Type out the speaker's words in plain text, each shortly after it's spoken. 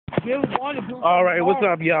Didn't want to do All right, what's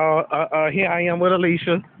something up, y'all? Here I am with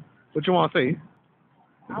Alicia. What you want to say?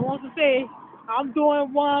 wrong. I want to say I'm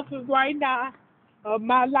doing one for right now.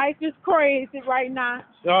 My life is crazy right now.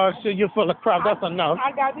 Oh shit, you're full of crap. That's enough.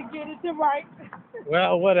 I got to get it to right.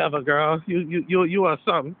 Well, whatever, girl. You are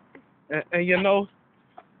something. And you know,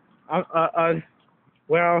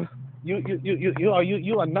 well, you a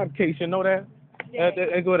nutcase. You know that? Yeah,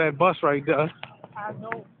 There go that bus right there. I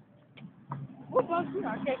know. What bus you?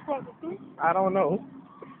 I can't cross the street. I don't know.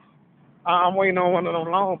 I'm waiting on one of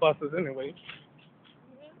them long buses anyway.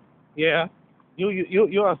 Yeah.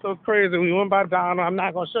 You are so crazy. We went by Donna. I'm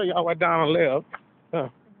not gonna show y'all where Donna lives. Huh.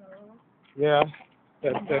 Yeah.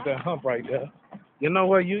 That hump right there. You know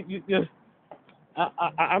what?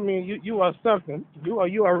 I mean you are something. You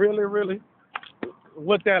are really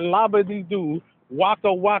with that lobbity do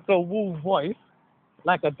waka waka woo voice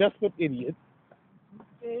like a desperate idiot.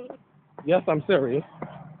 Yes, I'm serious.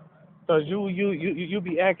 Cause you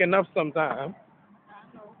be acting up sometimes.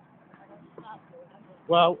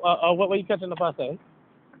 Well, what you catching the bus at?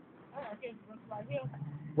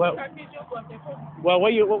 Well,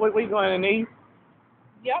 where you going in the east?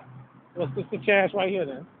 Yep. Well, Sister Cash right here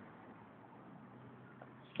then.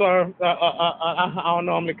 Sir, I don't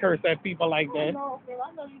normally curse at people like that. No, girl,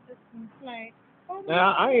 I know you just playing.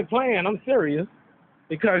 Now, I ain't playing. I'm serious.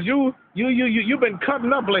 Because you've been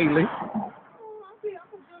cutting up lately. I'm a good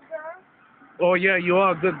girl. Oh yeah, you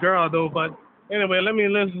are a good girl though. But anyway, let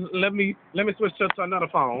me switch to another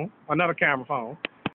phone, another camera phone.